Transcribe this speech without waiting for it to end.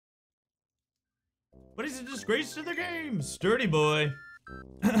But he's a disgrace to the game. Sturdy boy.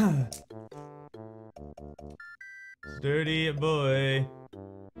 Sturdy boy.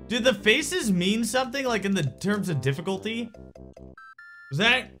 Do the faces mean something, like in the terms of difficulty? Is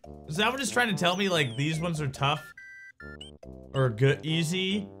that what it's trying to tell me? Like these ones are tough or good,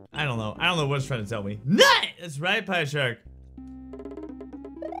 easy? I don't know. I don't know what it's trying to tell me. Nut! That's right, Pie Shark.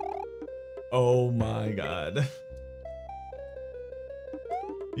 Oh my god.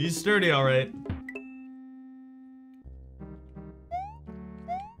 He's sturdy, all right.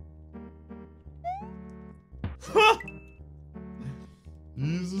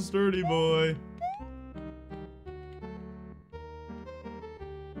 He's a sturdy boy.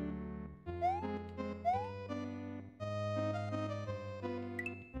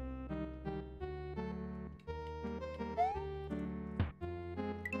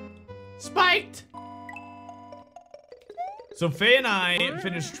 Spiked! So Faye and I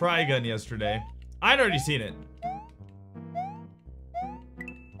finished Trigun yesterday. I'd already seen it.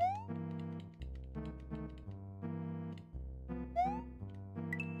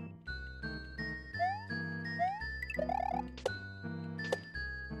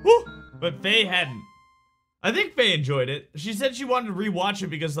 Woo! But Faye hadn't. I think Faye enjoyed it. She said she wanted to rewatch it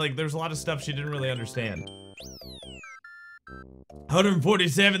because like there's a lot of stuff she didn't really understand.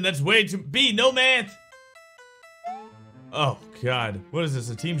 147, that's way too— B, no math! Oh, God. What is this,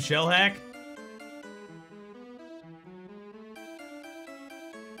 a team shell hack?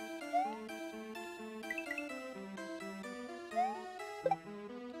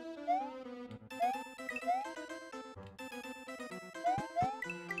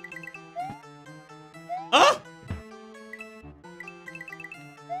 Ah!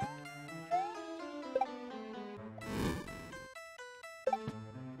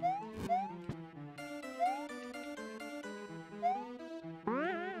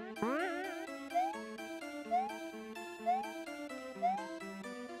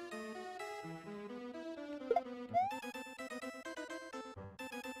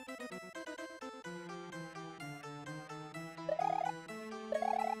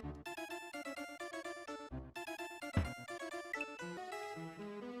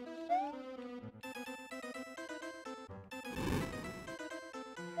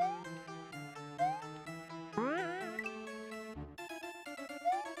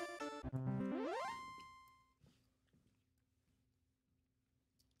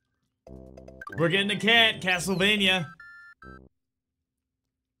 We're getting a cat, Castlevania.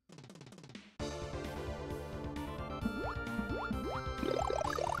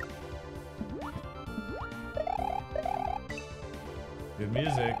 Good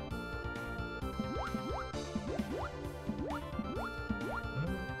music.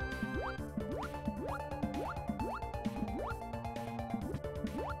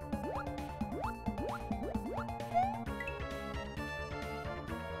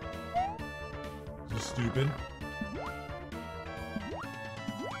 Stupid.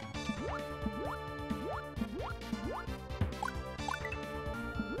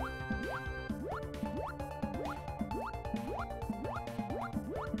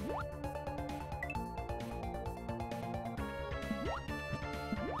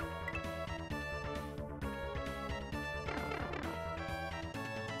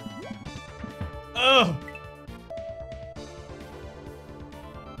 Oh.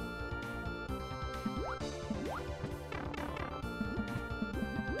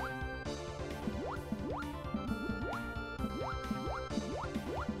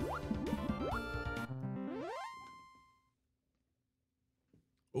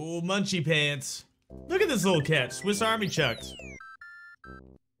 Ooh, Munchie Pants. Look at this little cat, Swiss Army Chucks.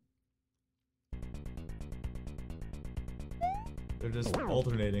 They're just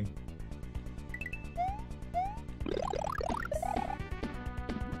alternating.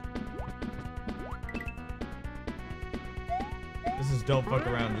 This is don't fuck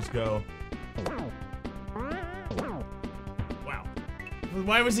around, just go. Wow.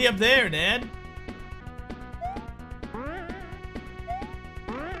 Why was he up there, Dad?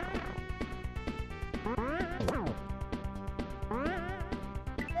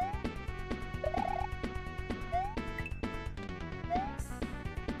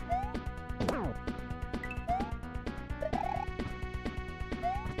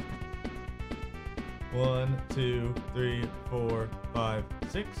 One, two, three, four, five,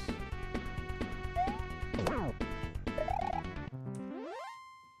 six.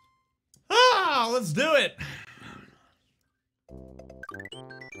 Ah, let's do it.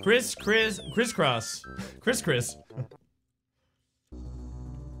 Crisscross. Criss.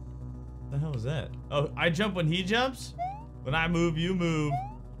 The hell was that? Oh, I jump when he jumps? When I move, you move.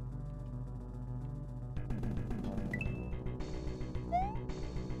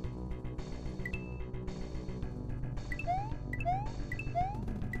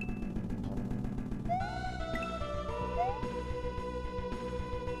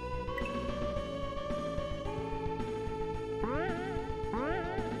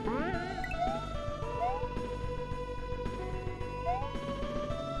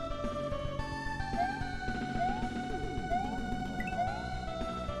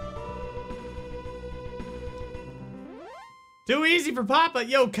 Too easy for Papa.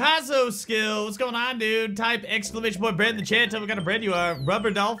 Yo, Kazo skill. What's going on, dude? Type exclamation point bread in the chat. Tell me what kind of bread you are.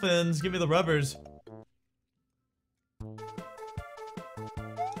 Rubber dolphins. Give me the rubbers.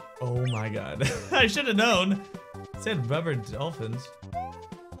 Oh my god. I should have known. It said rubber dolphins.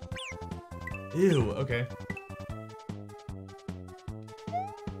 Ew, okay.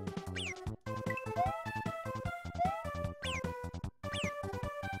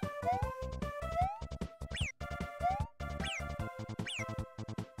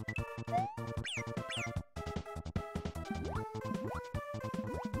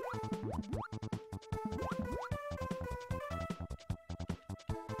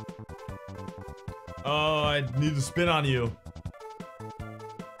 Oh, I need to spin on you.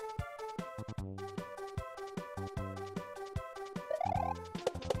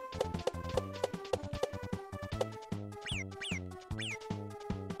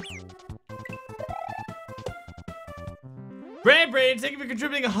 Brand Brain, thank you for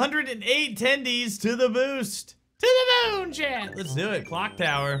contributing 108 tendies to the boost. To the moon, chat. Let's do it. Clock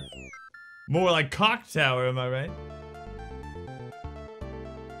Tower. More like Cock Tower, am I right?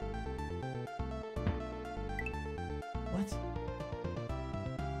 What?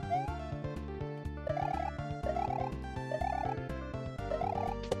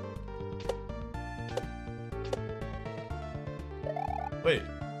 Wait.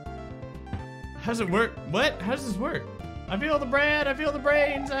 How does it work? What? How does this work? I feel the bread, I feel the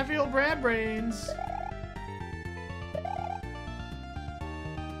brains, I feel bread brains.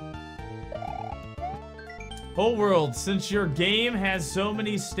 Whole world, since your game has so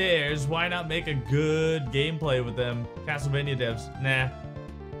many stairs, why not make a good gameplay with them? Castlevania devs, nah.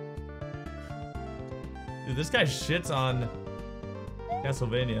 Dude, this guy shits on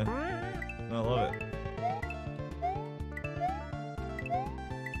Castlevania. I love it.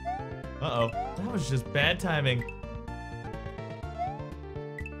 Uh-oh, that was just bad timing.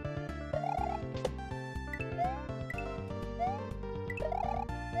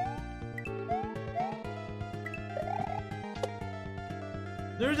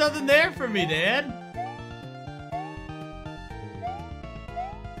 There's nothing there for me, Dad.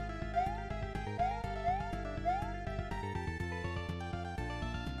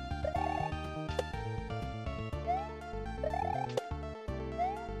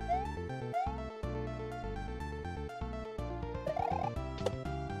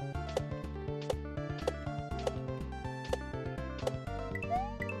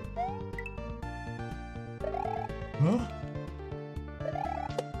 Huh?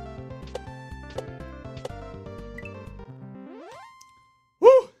 Woo!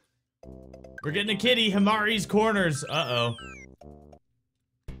 We're getting a kitty. Himari's corners. Uh-oh.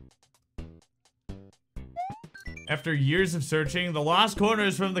 After years of searching, the lost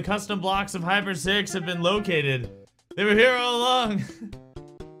corners from the custom blocks of Hyper 6 have been located. They were here all along.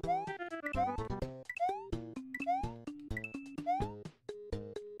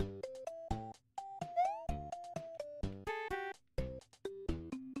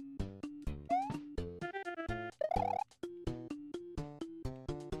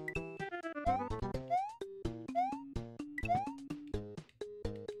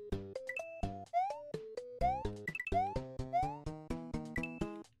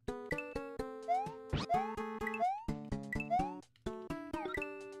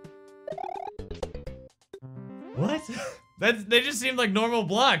 What? They just seem like normal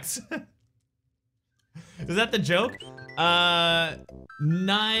blocks. Is that the joke?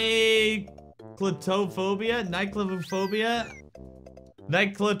 Nyclotophobia? Nyclophobia?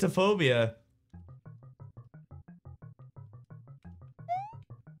 Nyclotophobia.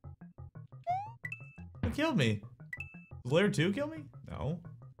 Who killed me? Did Lair 2 kill me? No.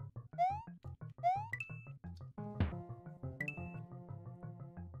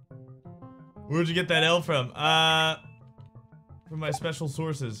 Where'd you get that L from? From my special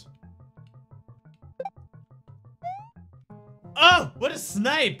sources. Oh, what a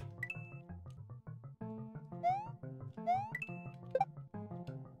snipe!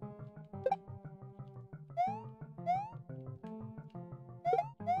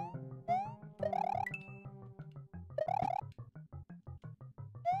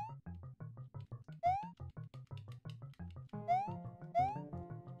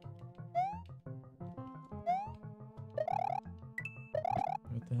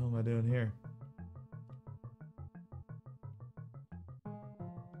 What the hell am I doing here?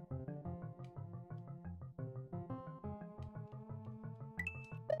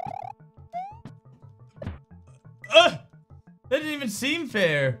 That didn't even seem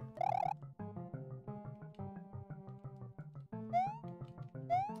fair.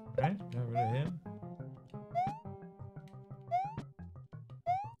 Right? Got rid of him.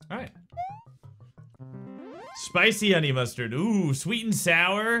 Spicy honey mustard. Ooh, sweet and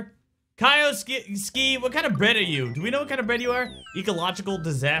sour. Kaio Ski, what kind of bread are you? Do we know what kind of bread you are? Ecological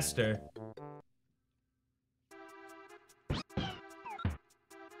disaster.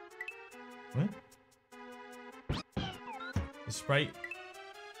 What? The Sprite.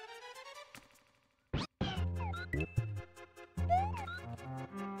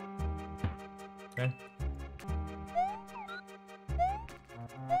 Okay.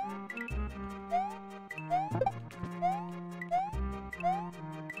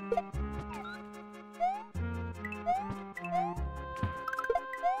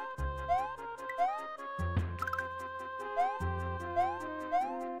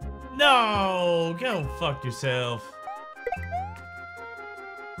 No, go fuck yourself.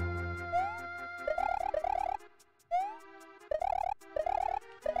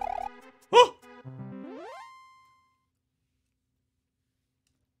 Oh!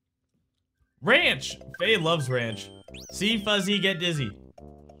 Ranch. Faye loves ranch. See Fuzzy get dizzy.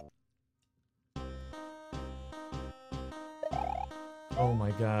 Oh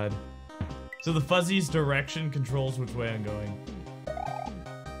my god. So the Fuzzy's direction controls which way I'm going.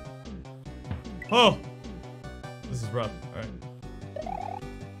 Oh! This is rough. Alright.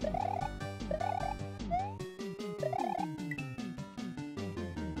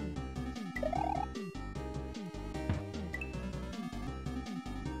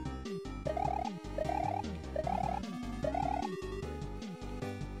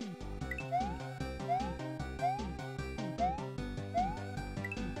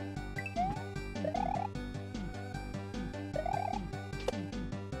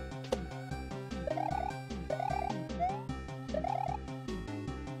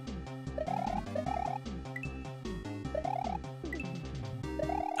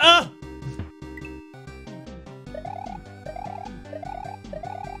 Ah!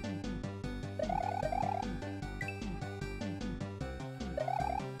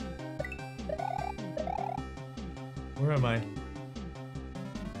 Where am I?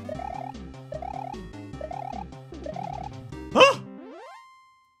 Huh?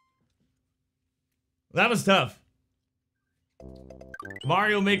 That was tough.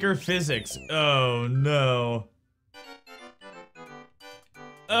 Mario Maker physics. Oh no.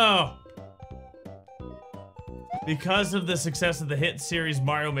 Oh. Because of the success of the hit series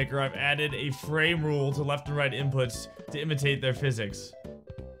Mario Maker, I've added a frame rule to left and right inputs to imitate their physics.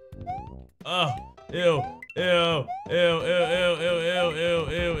 Oh. Ew. Ew. Ew. Ew. Ew. Ew. Ew.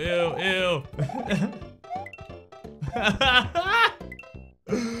 Ew. Ew.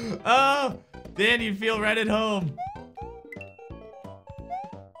 Ew. Oh. Dan, you feel right at home.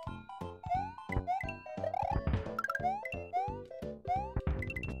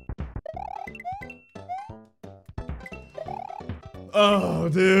 Oh,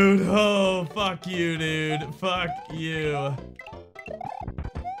 dude. Oh, fuck you, dude. Fuck you.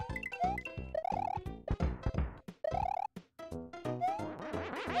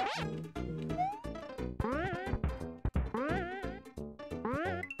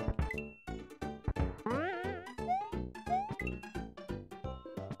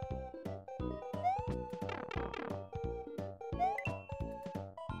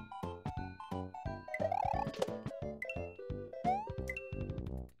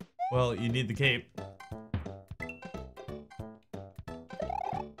 Well, you need the cape.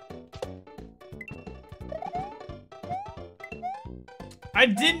 I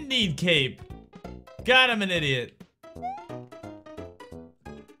didn't need cape. God, I'm an idiot.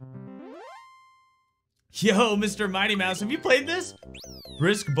 Yo, Mr. Mighty Mouse, have you played this?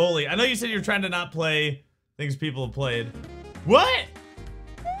 Brisk Bully. I know you said you're trying to not play things people have played. What?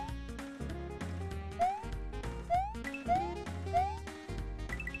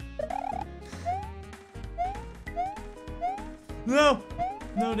 No!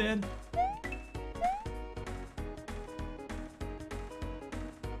 No, Dad.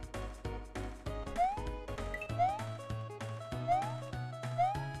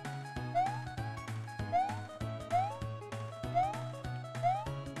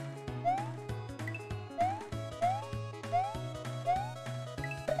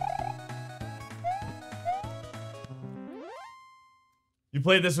 You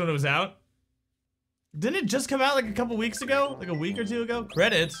played this when it was out? Didn't it just come out like a couple weeks ago? Like a week or two ago?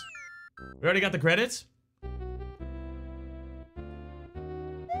 Credits? We already got the credits?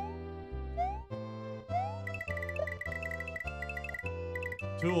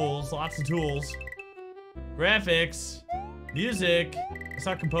 Tools, lots of tools. Graphics, music. I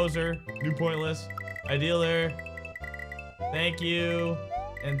saw composer, NewPointless, idealer. Thank you,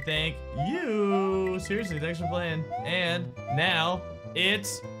 and thank you. Seriously, thanks for playing. And now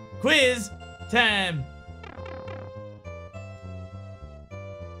it's quiz time.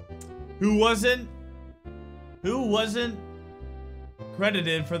 Who wasn't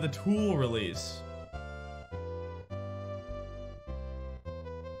credited for the tool release?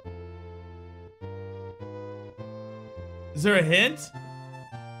 Is there a hint?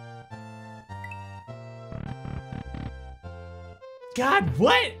 God,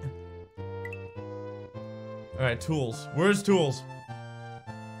 what? All right, tools. Where's tools?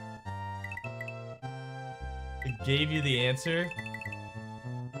 It gave you the answer.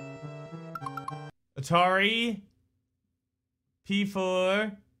 Atari.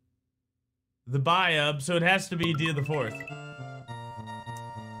 P4. The buy-up, so it has to be D to the 4th.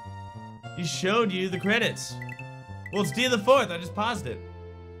 He showed you the credits. Well, it's D to the 4th. I just paused it.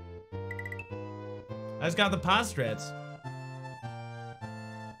 I just got the pause strats.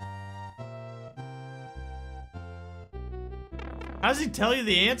 How does he tell you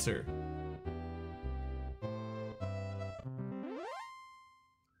the answer?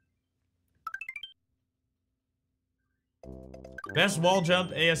 Best wall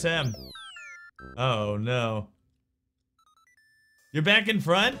jump ASM. Oh no. You're back in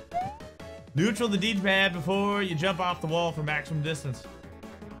front? Neutral the D-pad before you jump off the wall for maximum distance.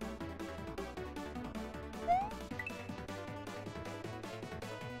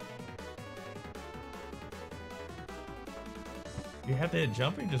 You have to hit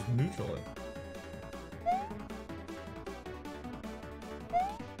jump or just neutral it?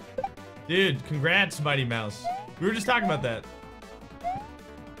 Dude, congrats, Mighty Mouse. We were just talking about that.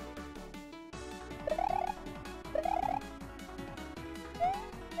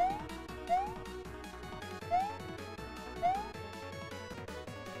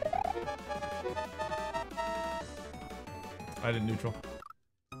 I did neutral.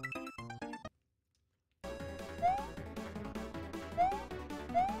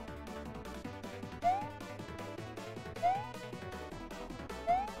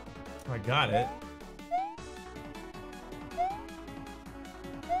 I got it.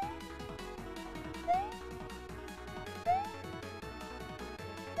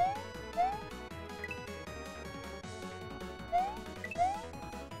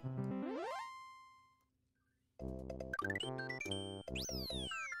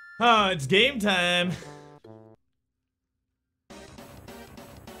 Oh, it's game time.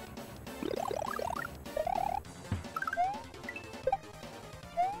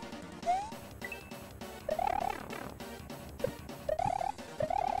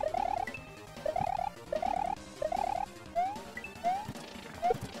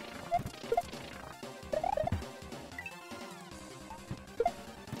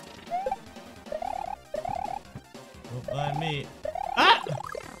 Don't mind me. Ah!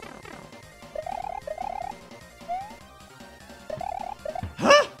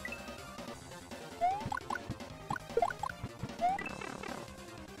 Huh?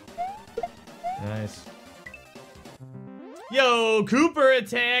 Nice. Yo, Cooper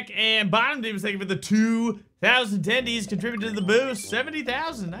attack and bottom team was thank you for the 2,000 attendees contributed to the boost.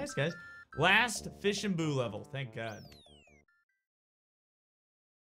 70,000. Nice, guys. Last Fish and Boo level. Thank God.